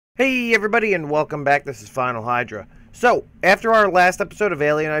Hey everybody and welcome back. This is Final Hydra. So, after our last episode of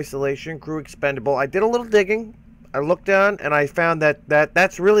Alien Isolation, Crew Expendable, I did a little digging. I looked down and I found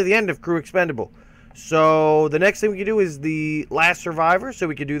that's really the end of Crew Expendable. So, the next thing we can do is the Last Survivor, so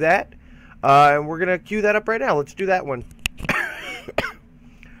we can do that. And we're going to queue that up right now. Let's do that one.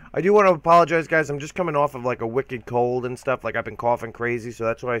 I do want to apologize, guys. I'm just coming off of like a wicked cold and stuff. Like, I've been coughing crazy, so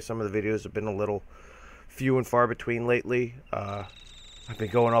that's why some of the videos have been a little few and far between lately. I've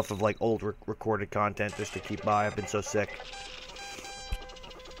been going off of like old recorded content just to keep by. I've been so sick.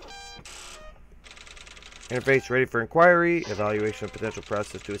 Interface ready for inquiry. Evaluation of potential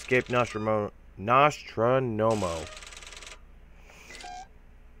process to escape Nostromo.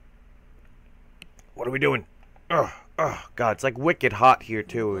 What are we doing? Oh God, it's like wicked hot here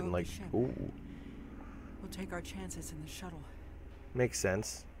too, and like, ooh. We'll take our chances in the shuttle. Makes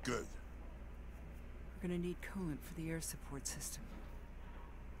sense. Good. We're gonna need coolant for the air support system.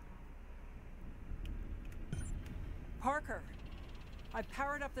 Parker, I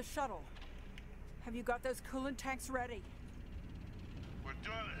powered up the shuttle. Have you got those coolant tanks ready? We're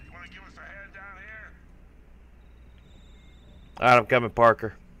doing it. You want to give us a hand down here? Alright, I'm coming,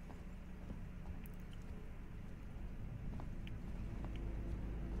 Parker.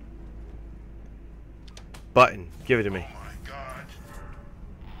 Button. Give it to me. Oh my God.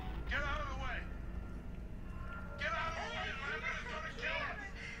 Get out of the way. Get out of the way. Lambert's gonna kill us.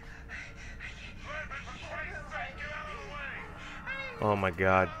 Lambert, for Christ's sake, get out of the way. Oh my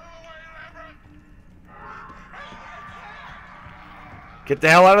God. Get the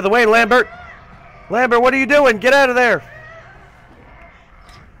hell out of the way, Lambert! Lambert, what are you doing? Get out of there!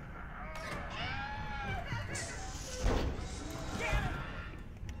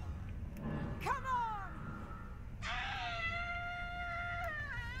 Come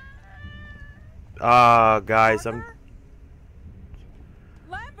on! Guys, Lambert?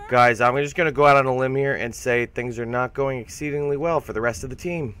 I'm just gonna go out on a limb here and say things are not going exceedingly well for the rest of the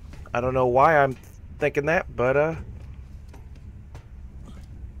team. I don't know why I'm thinking that, but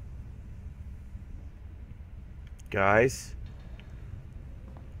guys.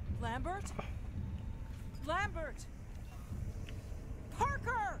 Lambert? Lambert!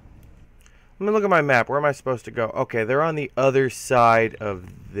 Parker! Let me look at my map. Where am I supposed to go? Okay, they're on the other side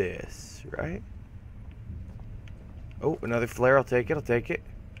of this, right? Oh, another flare. I'll take it. I'll take it.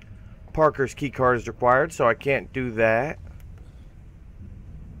 Parker's key card is required, so I can't do that.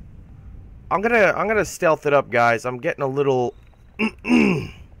 I'm gonna stealth it up, guys. I'm getting a little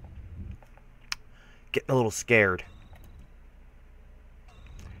scared.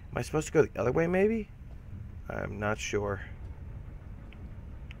 Am I supposed to go the other way, maybe? I'm not sure.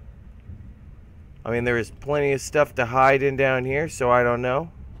 I mean, there is plenty of stuff to hide in down here, so I don't know.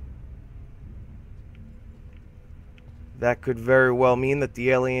 That could very well mean that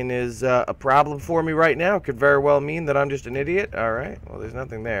the alien is a problem for me right now. It could very well mean that I'm just an idiot. Alright, well, there's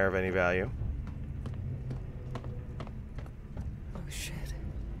nothing there of any value. Oh, shit.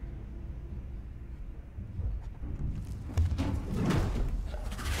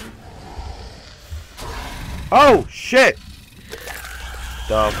 Oh, shit!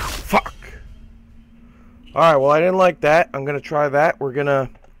 The fuck? Alright, well, I didn't like that. I'm gonna try that. We're gonna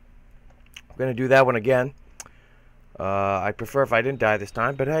do that one again. I prefer if I didn't die this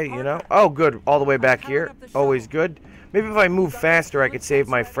time, but hey, you know. Oh, good. All the way back here. Always good. Maybe if I move faster, I could save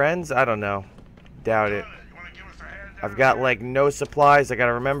my friends. I don't know. Doubt it. I've got, like, no supplies. I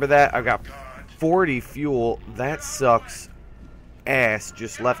gotta remember that. I've got 40 fuel. That sucks ass.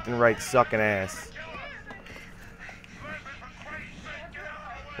 Just left and right sucking ass.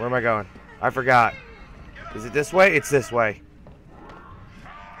 Where am I going? I forgot. Is it this way? It's this way.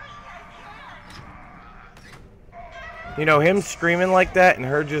 You know, him screaming like that and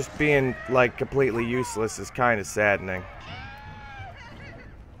her just being, like, completely useless is kind of saddening.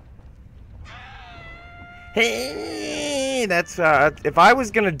 Hey, that's, if I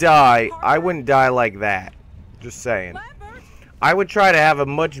was gonna die, I wouldn't die like that. Just saying. I would try to have a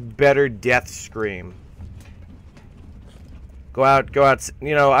much better death scream. Go out,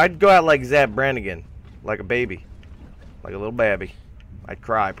 you know, I'd go out like Zap Brannigan. Like a baby. Like a little baby. I'd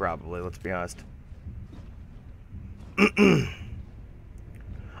cry, probably, let's be honest.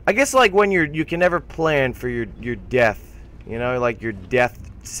 I guess like when you can never plan for your death, you know, like your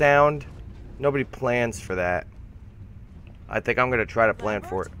death sound. Nobody plans for that. I think I'm gonna try to plan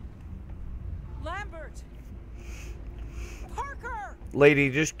for it. Lambert! Parker!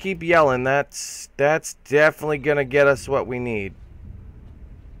 Lady, just keep yelling. That's definitely gonna get us what we need.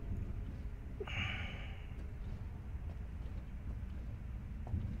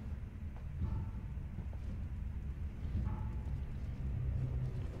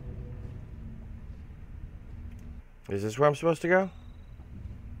 Is this where I'm supposed to go?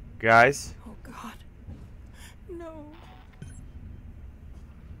 Guys? Oh God. No.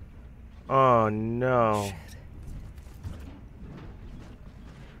 Oh no. Shit.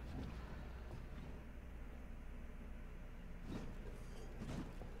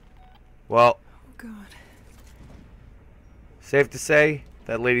 Well, Oh God. safe to say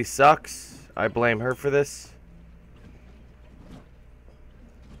that lady sucks. I blame her for this.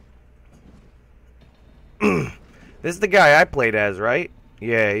 This is the guy I played as, right?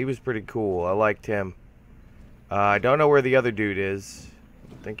 Yeah, he was pretty cool. I liked him. I don't know where the other dude is.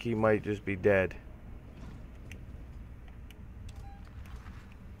 I think he might just be dead.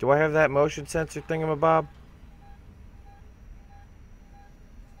 Do I have that motion sensor thingamabob?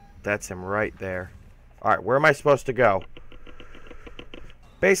 That's him right there. Alright, where am I supposed to go?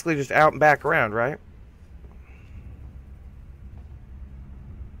 Basically just out and back around, right?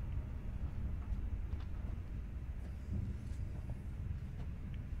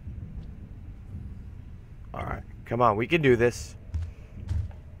 Alright, come on, we can do this.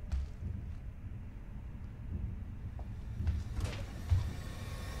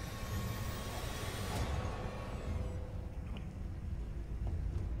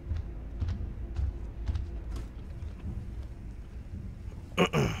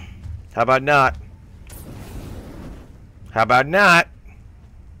 How about not? How about not?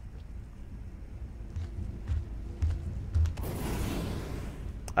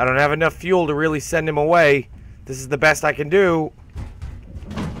 I don't have enough fuel to really send him away. This is the best I can do.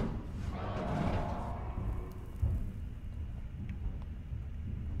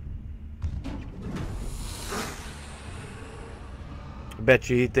 I bet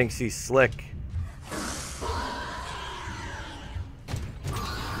you he thinks he's slick.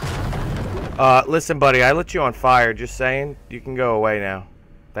 Listen, buddy, I lit you on fire. Just saying. You can go away now.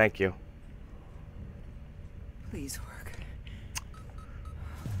 Thank you. Please work.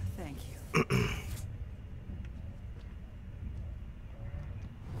 Thank you.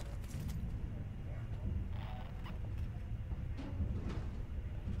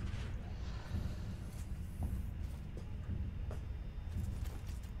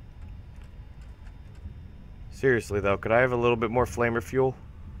 Seriously, though, could I have a little bit more flamer fuel?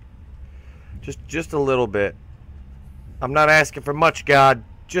 Just a little bit. I'm not asking for much, God.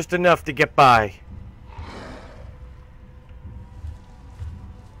 Just enough to get by.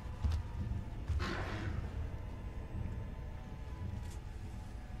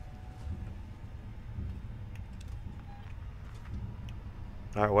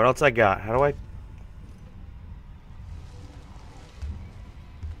 Alright, what else I got? How do I...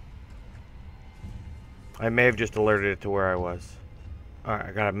 I may have just alerted it to where I was. Alright,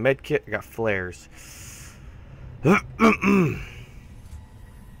 I got a med kit, I got flares.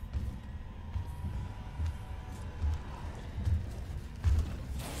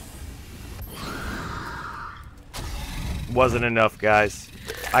 Wasn't enough, guys.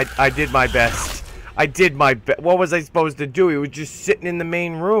 I did my best. I did my best. What was I supposed to do? He was just sitting in the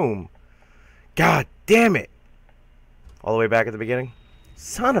main room. God damn it. All the way back at the beginning?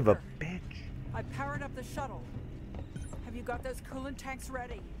 Son of a bitch. I powered up the shuttle. Have you got those coolant tanks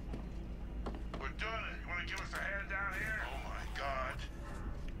ready? We're doing it. You want to give us a hand down here? Oh my God.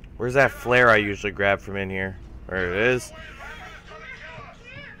 Where's that flare I usually grab from in here? There it is.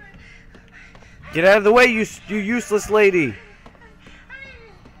 Get out of the way, you useless lady.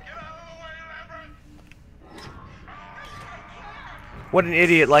 What an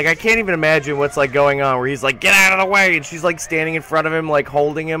idiot. Like, I can't even imagine what's, like, going on where he's like, get out of the way, and she's, like, standing in front of him, like,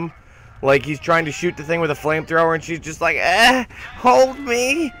 holding him. Like, he's trying to shoot the thing with a flamethrower, and she's just like, hold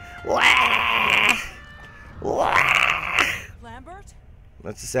me. Wah! Wah! Lambert?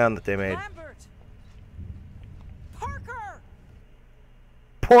 That's the sound that they made. Lambert! Parker!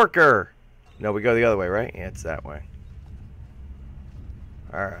 Porker! No, we go the other way, right? Yeah, it's that way.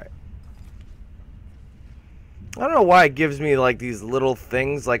 Alright. I don't know why it gives me, like, these little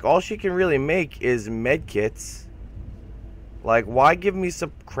things. Like, all she can really make is med kits. Like, why give me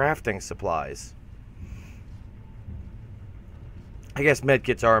some crafting supplies? I guess med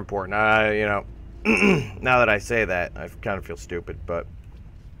kits are important. You know, now that I say that, I kind of feel stupid, but...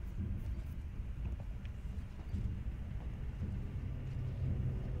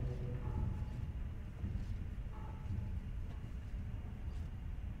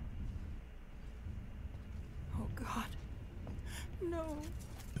 No.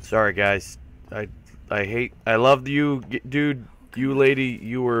 Sorry, guys. I love you, dude. You lady,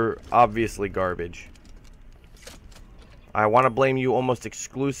 you were obviously garbage. I want to blame you almost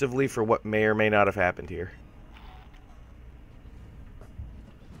exclusively for what may or may not have happened here.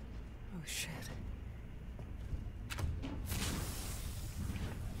 Oh, shit.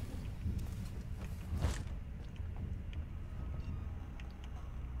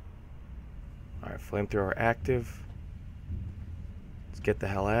 Alright, flamethrower active. Let's get the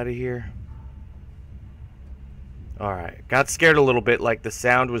hell out of here. Alright, got scared a little bit, like the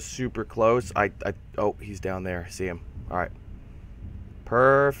sound was super close. Oh, he's down there. I see him. Alright.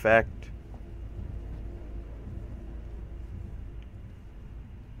 Perfect.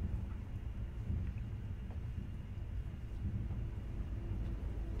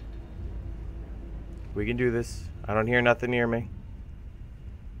 We can do this. I don't hear nothing near me.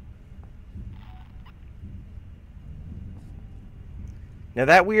 Now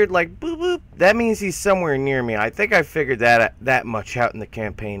that weird like boop boop, that means he's somewhere near me. I think I figured that much out in the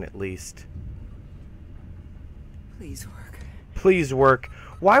campaign at least. Please work. Please work.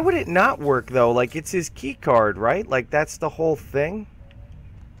 Why would it not work though? Like it's his key card, right? Like that's the whole thing.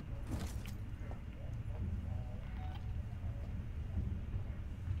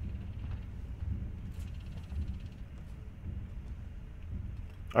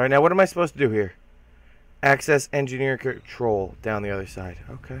 Alright, now what am I supposed to do here? Access engineer control down the other side.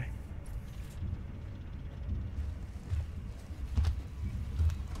 Okay.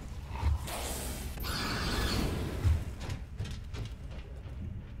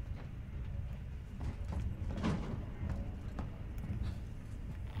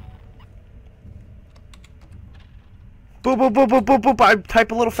 Boop, boop, boop, boop, boop, boop. I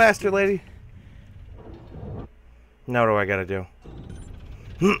type a little faster, lady. Now what do I gotta do?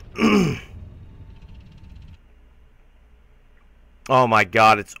 Oh my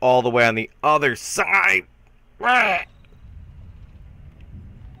god, it's all the way on the other side. And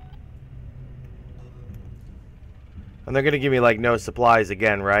they're gonna give me like no supplies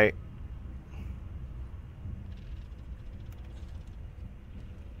again, right?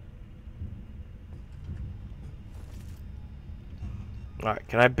 Alright,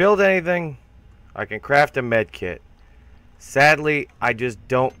 can I build anything? I can craft a med kit. Sadly, I just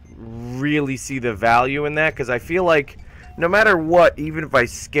don't really see the value in that, because I feel like no matter what, even if I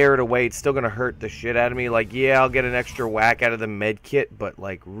scare it away, it's still going to hurt the shit out of me. Like, yeah, I'll get an extra whack out of the med kit, but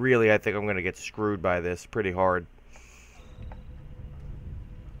like, really, I think I'm going to get screwed by this pretty hard.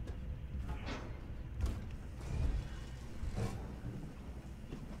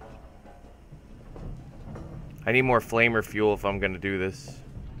 I need more flamer fuel if I'm going to do this.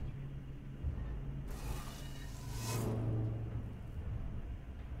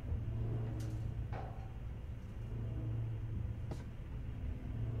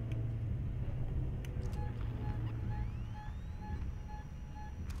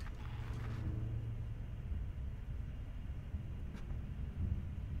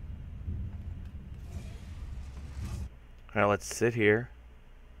 Alright, let's sit here.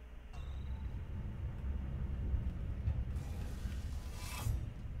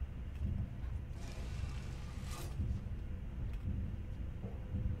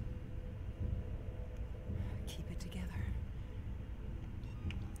 Keep it together.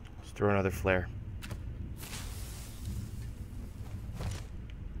 Let's throw another flare.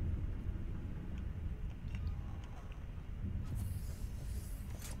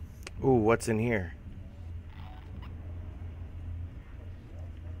 Ooh, what's in here?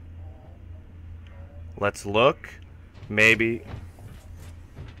 Let's look. Maybe.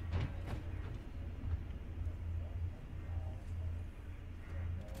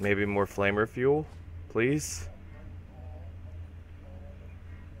 Maybe more flamer fuel, please.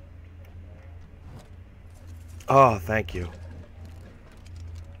 Oh, thank you.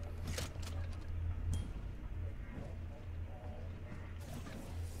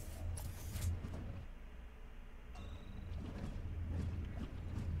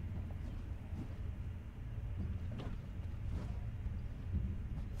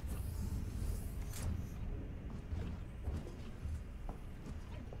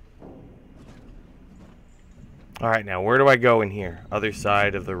 Alright, now where do I go in here? Other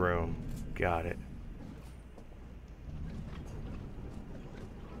side of the room. Got it.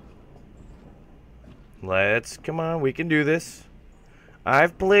 Come on, we can do this.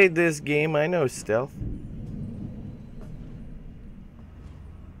 I've played this game, I know stealth.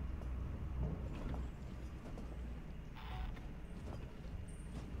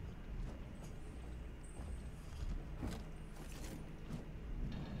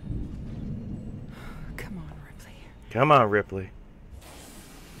 Come on, Ripley.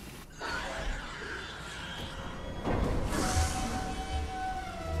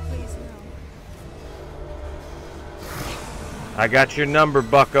 Please, no. I got your number,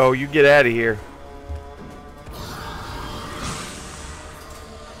 bucko. You get out of here.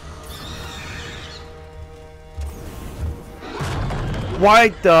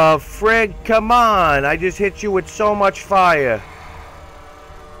 What the frig? Come on. I just hit you with so much fire.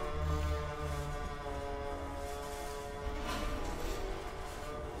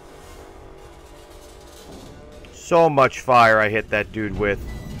 So much fire I hit that dude with.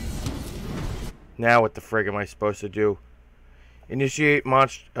 Now what the frig am I supposed to do? Initiate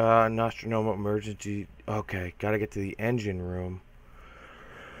Nostromo emergency. Okay, gotta get to the engine room.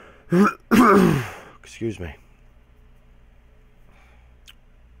 Excuse me.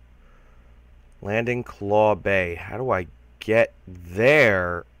 Landing Claw Bay. How do I get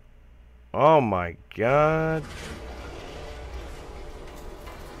there? Oh my god.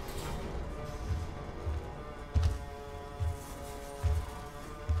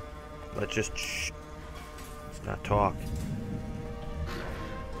 Let's just let's not talk.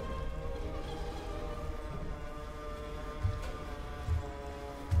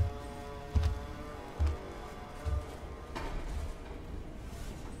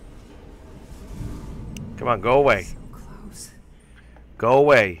 Come on, go away. So close. Go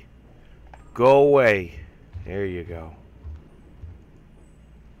away. Go away. There you go.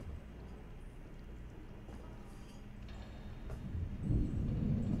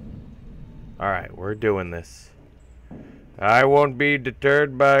 Alright, we're doing this. I won't be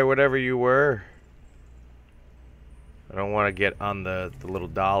deterred by whatever you were. I don't want to get on the little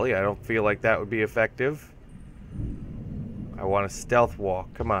dolly. I don't feel like that would be effective. I want to stealth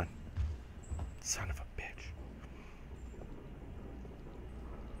walk. Come on. Son of a bitch.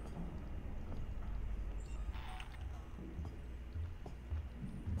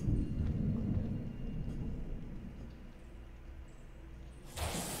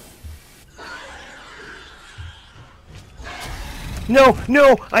 No,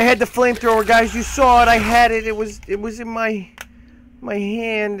 no! I had the flamethrower, guys. You saw it. I had it. It was in my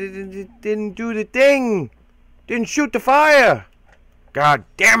hand. It didn't do the thing. Didn't shoot the fire. God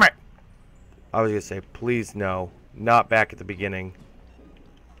damn it! I was gonna say, please no, not back at the beginning.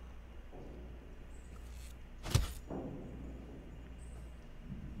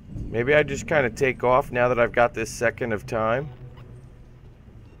 Maybe I just kind of take off now that I've got this second of time.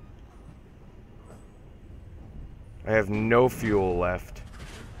 I have no fuel left.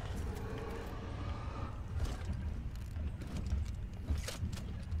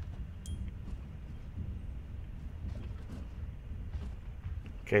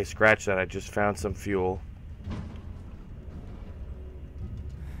 Okay, scratch that. I just found some fuel.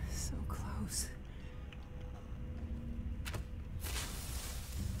 So close.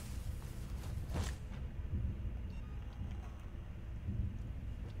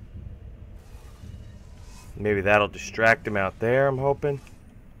 Maybe that'll distract him out there, I'm hoping.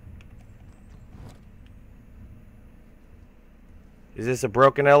 Is this a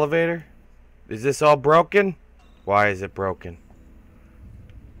broken elevator? Is this all broken? Why is it broken?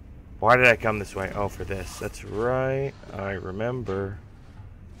 Why did I come this way? Oh, for this. That's right. I remember.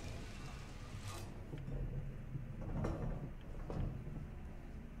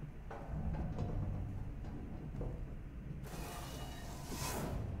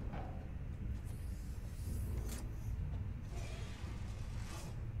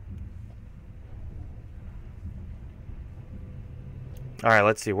 Alright,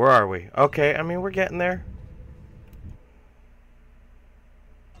 let's see. Where are we? Okay, I mean, we're getting there.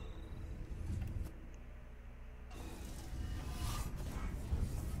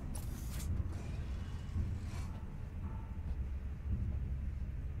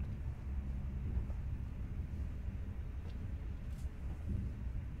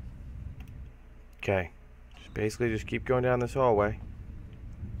 Okay. Basically just keep going down this hallway.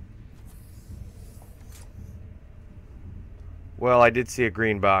 Well, I did see a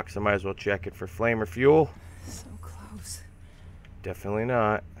green box. I might as well check it for flame or fuel. So close. Definitely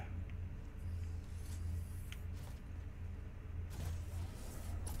not.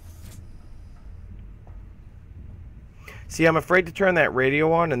 See, I'm afraid to turn that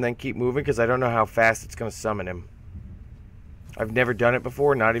radio on and then keep moving because I don't know how fast it's going to summon him. I've never done it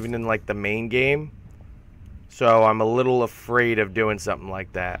before, not even in like the main game. So I'm a little afraid of doing something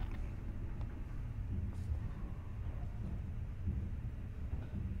like that.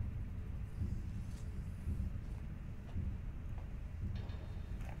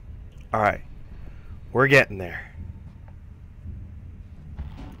 Alright. We're getting there.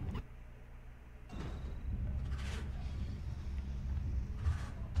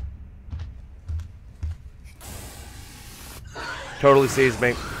 Totally sees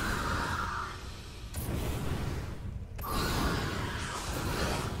me.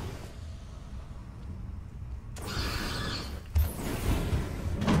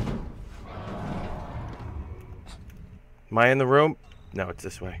 Am I in the room? No, it's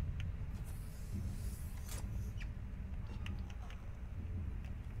this way.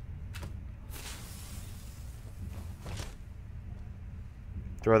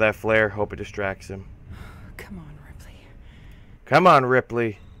 Throw that flare, hope it distracts him. Come on, Come on,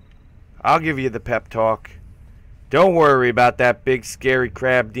 Ripley. I'll give you the pep talk. Don't worry about that big scary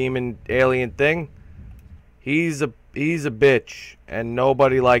crab demon alien thing. He's a bitch and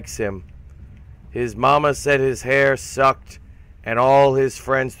nobody likes him. His mama said his hair sucked and all his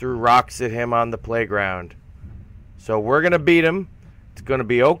friends threw rocks at him on the playground. So we're gonna beat him. It's gonna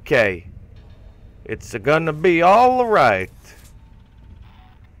be okay. It's gonna be all right.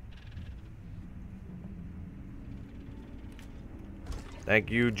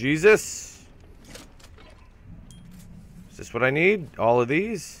 Thank you, Jesus. Is this what I need? All of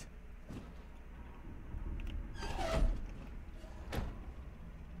these?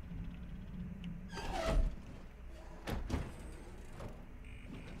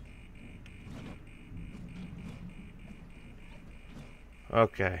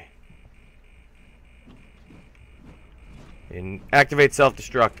 Okay. And activate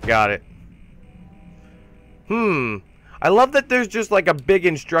self-destruct. Got it. I love that there's just like a big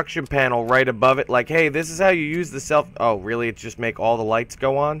instruction panel right above it. Like, hey, this is how you use the self... Oh, really? It's just make all the lights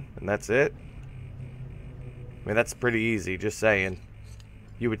go on? And that's it? I mean, that's pretty easy. Just saying.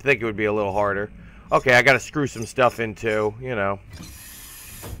 You would think it would be a little harder. Okay, I gotta screw some stuff in too. You know.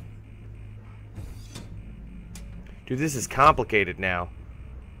 Dude, this is complicated now.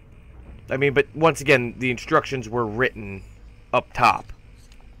 I mean, but once again, the instructions were written up top.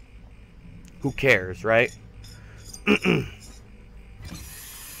 Who cares, right? I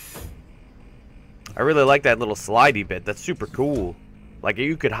really like that little slidey bit. That's super cool. Like,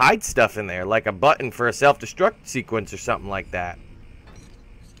 you could hide stuff in there, like a button for a self-destruct sequence or something like that.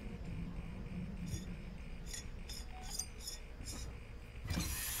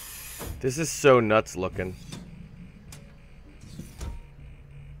 This is so nuts looking.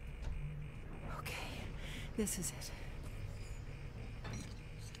 Okay, this is it.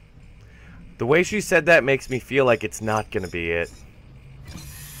 The way she said that makes me feel like it's not gonna be it.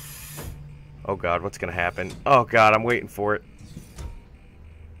 Oh god, what's gonna happen? Oh god, I'm waiting for it.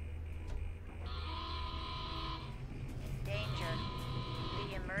 Danger.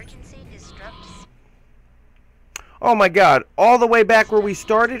 The emergency disrupts. Oh my god, all the way back where we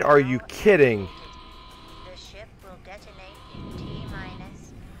started? Are you kidding? The ship will detonate in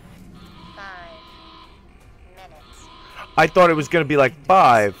T-minus 5 minutes. I thought it was gonna be like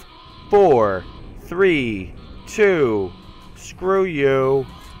 5, 4, 3, 2. Screw you.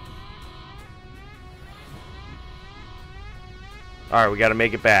 Alright, we gotta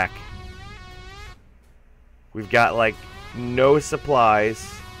make it back. We've got like no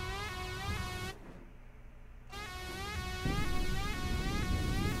supplies.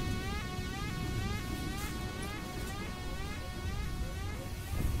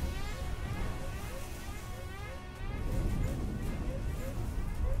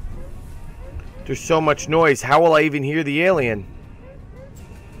 There's so much noise. How will I even hear the alien?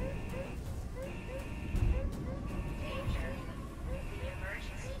 Danger. The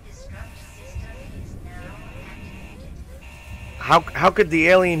emergency disrupt system is now activated. How could the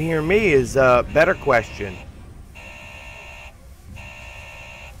alien hear me is a better question.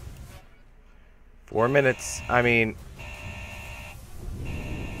 4 minutes. I mean...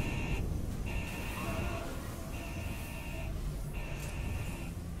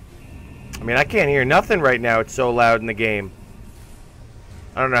 I can't hear nothing right now. It's so loud in the game.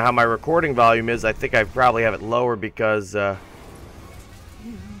 I don't know how my recording volume is. I think I probably have it lower because, You,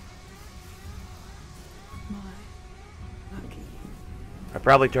 my lucky. I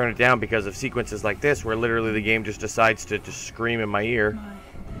probably turn it down because of sequences like this where literally the game just decides to just scream in my ear.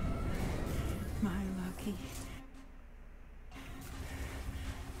 My lucky.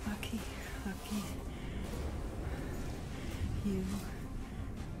 Lucky. You are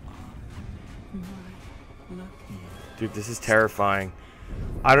my lucky. Dude, this is terrifying.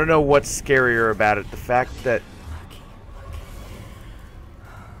 I don't know what's scarier about it. The fact that... Lucky.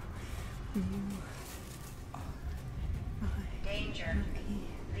 You are my Danger. lucky.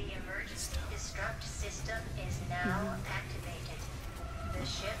 The emergency disrupt system is now activated. The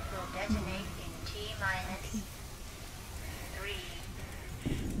ship will detonate in T-minus 3.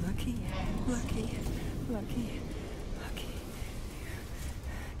 Lucky.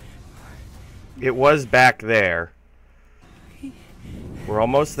 It was back there. We're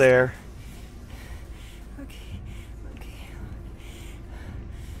almost there. Lucky.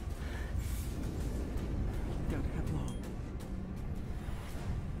 Don't have long.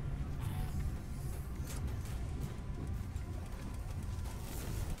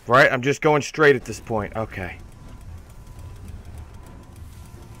 Right? I'm just going straight at this point. Okay.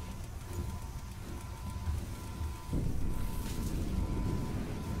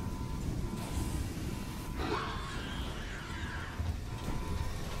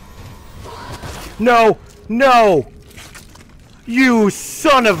 No! No! You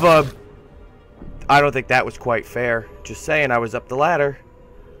son of a... I don't think that was quite fair. Just saying, I was up the ladder.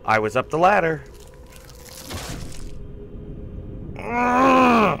 I was up the ladder.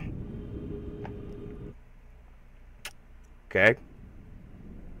 Okay.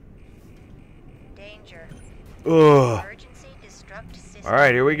 Danger. Ugh. Emergency destruct system.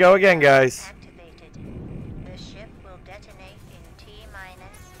 Alright, here we go again, guys. Activated. The ship will detonate in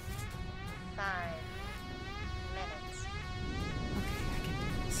T-minus 5 minutes. Okay, I can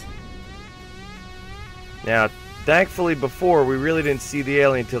do this. Now, thankfully before, we really didn't see the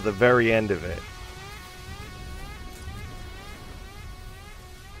alien till the very end of it.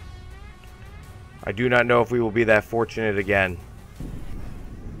 I do not know if we will be that fortunate again.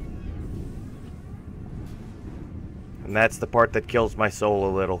 And that's the part that kills my soul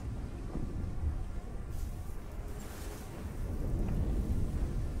a little.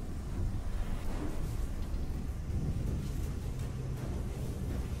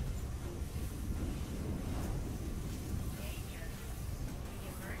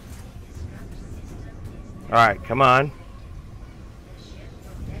 Alright, come on. The ship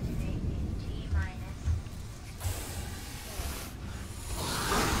will detonate in T-minus 4.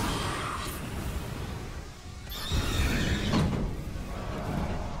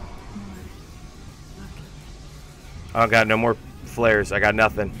 I don't got no more flares. I got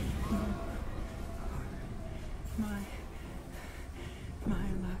nothing. My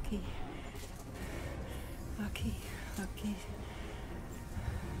lucky.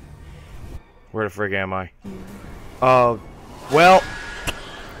 Where the frig am I? Oh, well.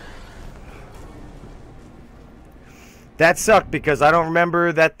 That sucked because I don't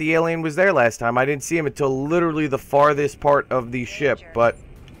remember that the alien was there last time. I didn't see him until literally the farthest part of the ship, but...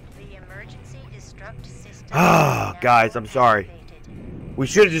 The emergency destruct system. Ah, guys, I'm sorry. We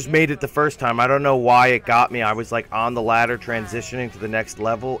should have just made it the first time. I don't know why it got me. I was like on the ladder transitioning to the next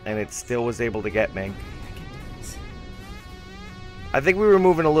level and it still was able to get me. I think we were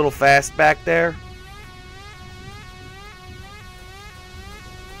moving a little fast back there.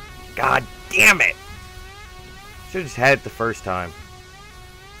 God damn it! Should have just had it the first time.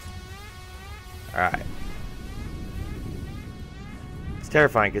 Alright. It's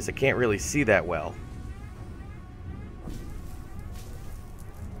terrifying because I can't really see that well.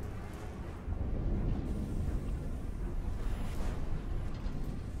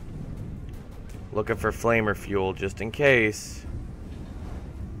 Looking for flamer fuel just in case.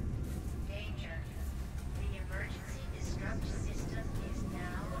 Danger. The emergency destruct system is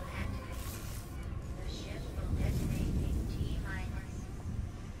now activated. The ship will detonate in T-minus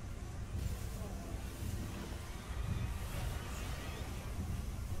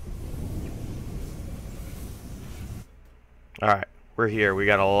 4. Alright, we're here. We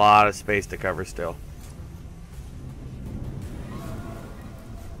got a lot of space to cover still.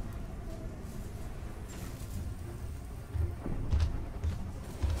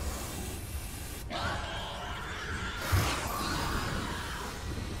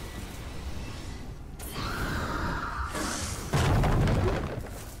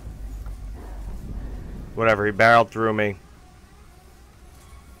 Whatever, he barreled through me.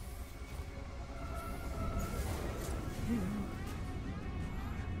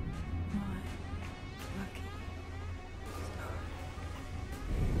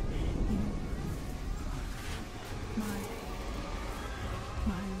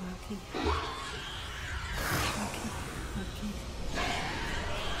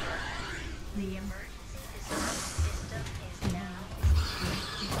 The emergency destruct system is now.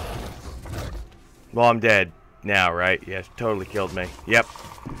 Well, I'm dead now, right? Yes, totally killed me. Yep.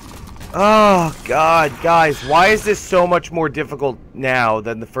 Oh, God, guys. Why is this so much more difficult now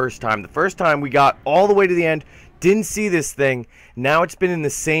than the first time? The first time we got all the way to the end, didn't see this thing. Now it's been in the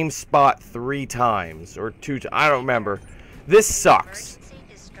same spot 3 times. Or 2 times. I don't remember. This sucks.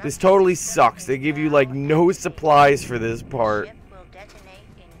 This totally sucks. They give you, like, no supplies for this part. Ship will detonate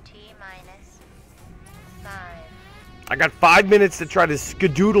in T-minus 5. I got 5 minutes to try to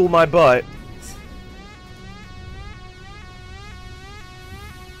skadoodle my butt.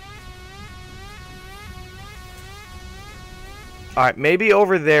 Alright, maybe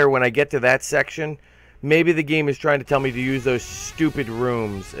over there when I get to that section, maybe the game is trying to tell me to use those stupid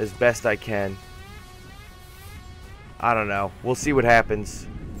rooms as best I can. I don't know. We'll see what happens.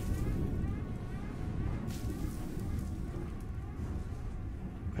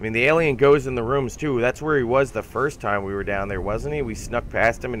 I mean, the alien goes in the rooms too. That's where he was the first time we were down there, wasn't he? We snuck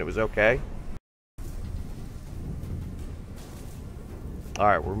past him and it was okay.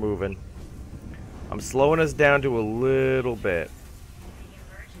 Alright, we're moving. I'm slowing us down to a little bit. The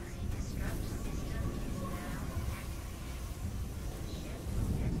emergency destruct system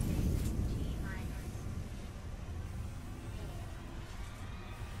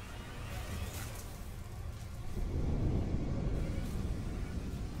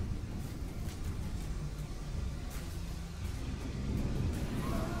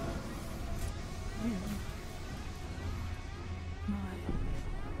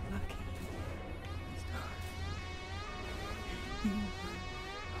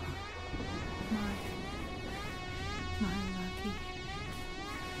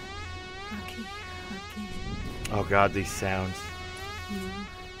Oh God, these sounds.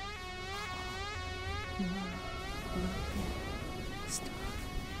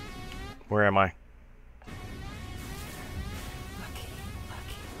 Where am I?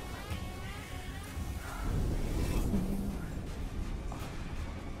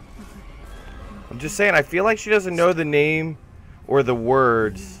 I'm just saying, I feel like she doesn't know the name or the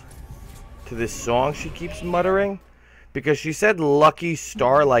words to this song she keeps muttering. Because she said lucky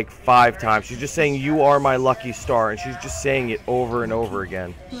star like 5 times. She's just saying, you are my lucky star. And she's just saying it over and over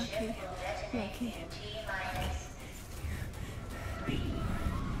again. Lucky. Lucky.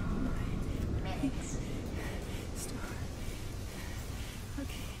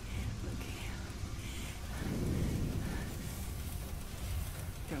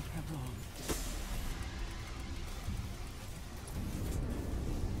 Don't have long.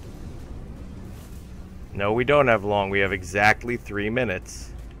 No, we don't have long. We have exactly 3 minutes.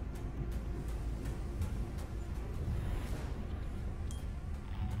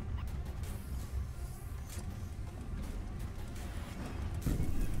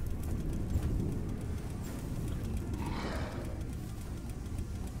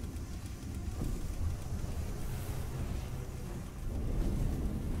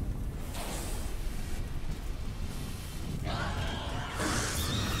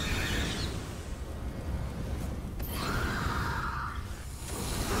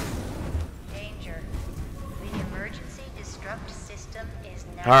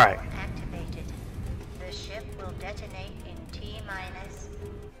 All right. Activated. The ship will detonate in T-minus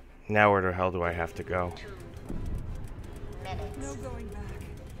Now where the hell do I have to go? 2 minutes. No going back.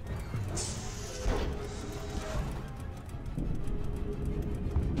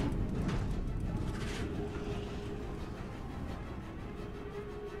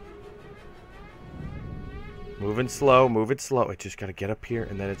 Moving slow, move it slow. I just gotta get up here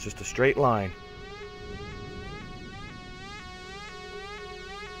and then it's just a straight line.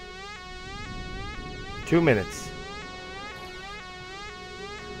 Two minutes.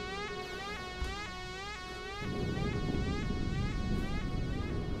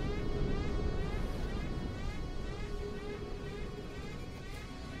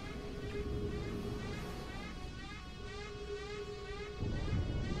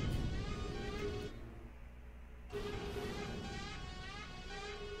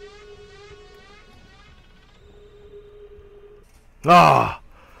 Ah!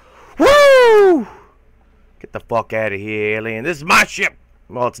 Woo! Get the fuck out of here, alien. This is my ship!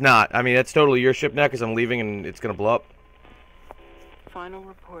 Well, it's not. I mean, it's totally your ship now because I'm leaving and it's gonna blow up. Final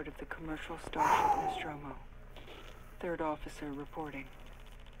report of the commercial starship Nostromo. Third officer reporting.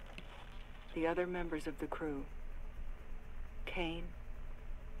 The other members of the crew, Kane,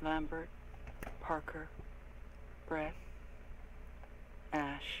 Lambert, Parker, Brett,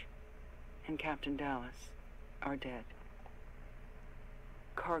 Ash, and Captain Dallas, are dead.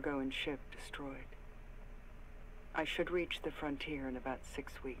 Cargo and ship destroyed. I should reach the frontier in about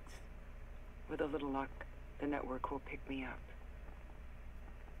 6 weeks. With a little luck, the network will pick me up.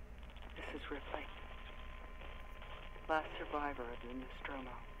 This is Ripley, last survivor of the Nostromo.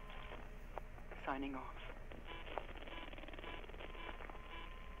 Signing off.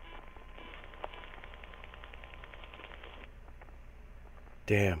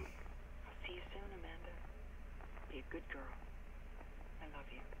 Damn. I'll see you soon, Amanda. Be a good girl. I love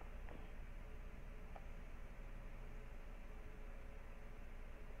you.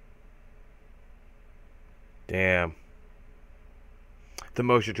 Damn. The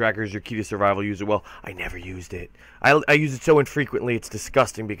motion tracker is your key to survival. Use it well. I never used it. I use it so infrequently, it's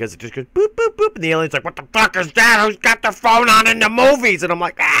disgusting because it just goes boop, boop, boop. And the alien's like, what the fuck is that? Who's got the phone on in the movies? And I'm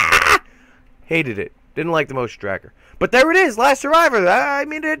like, ah! Hated it. Didn't like the motion tracker. But there it is. Last survivor. I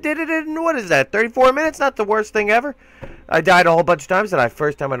mean, it did it in, what is that, 34 minutes? Not the worst thing ever. I died a whole bunch of times. And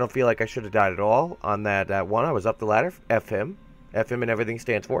first time I don't feel like I should have died at all on that one. I was up the ladder. F him. F him and everything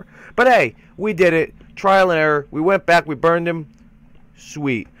stands for. But hey, we did it. Trial and error. We went back. We burned him.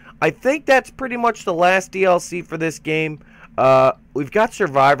 Sweet. I think that's pretty much the last DLC for this game. We've got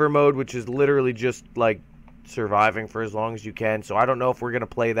survivor mode, which is literally just like surviving for as long as you can. So I don't know if we're going to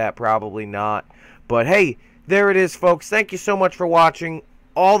play that. Probably not. But hey, there it is, folks. Thank you so much for watching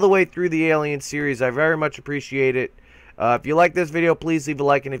all the way through the Alien series. I very much appreciate it. If you like this video, please leave a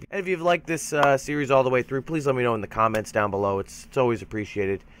like. And if you've liked this series all the way through, please let me know in the comments down below. It's always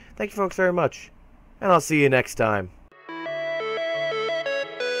appreciated. Thank you, folks, very much. And I'll see you next time.